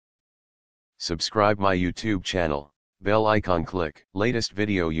Subscribe my YouTube channel, bell icon click, latest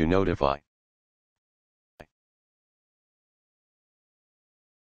video you notify.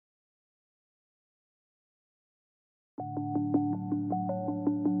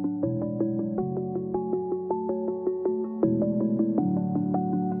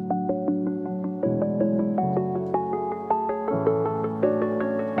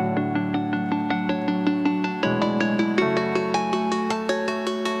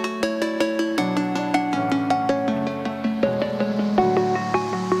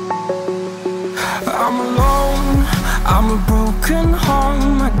 I'm alone, I'm a broken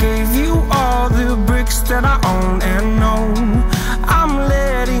home. I gave you all the bricks that I own and know. I'm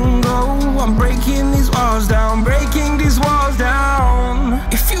letting go, I'm breaking these walls down, breaking these walls down.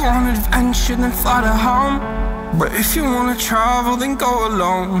 If you want adventure, then fly to home. But if you wanna travel, then go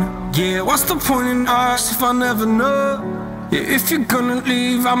alone. Yeah, what's the point in us if I never know? Yeah, if you're gonna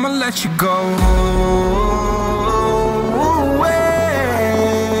leave, I'ma let you go.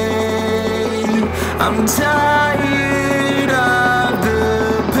 I'm tired of the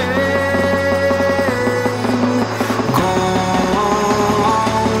pain. Go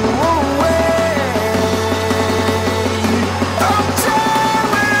away. I'm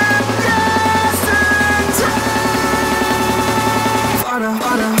tired of yesterday.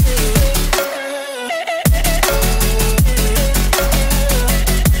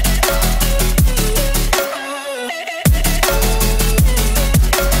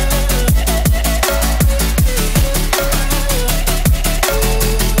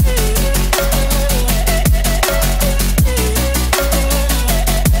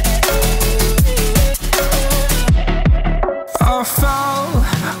 I fell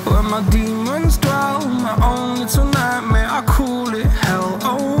where my demons dwell, my own little nightmare, I call it hell.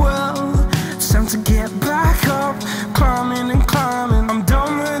 Oh well, it's time to get back up, climbing and climbing. I'm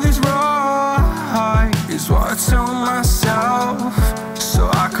done with this ride, is what I tell myself, so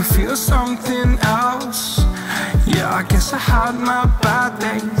I could feel something else. Yeah, I guess I had my bad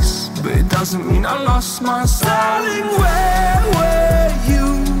days, but it doesn't mean I lost my style. Darling, where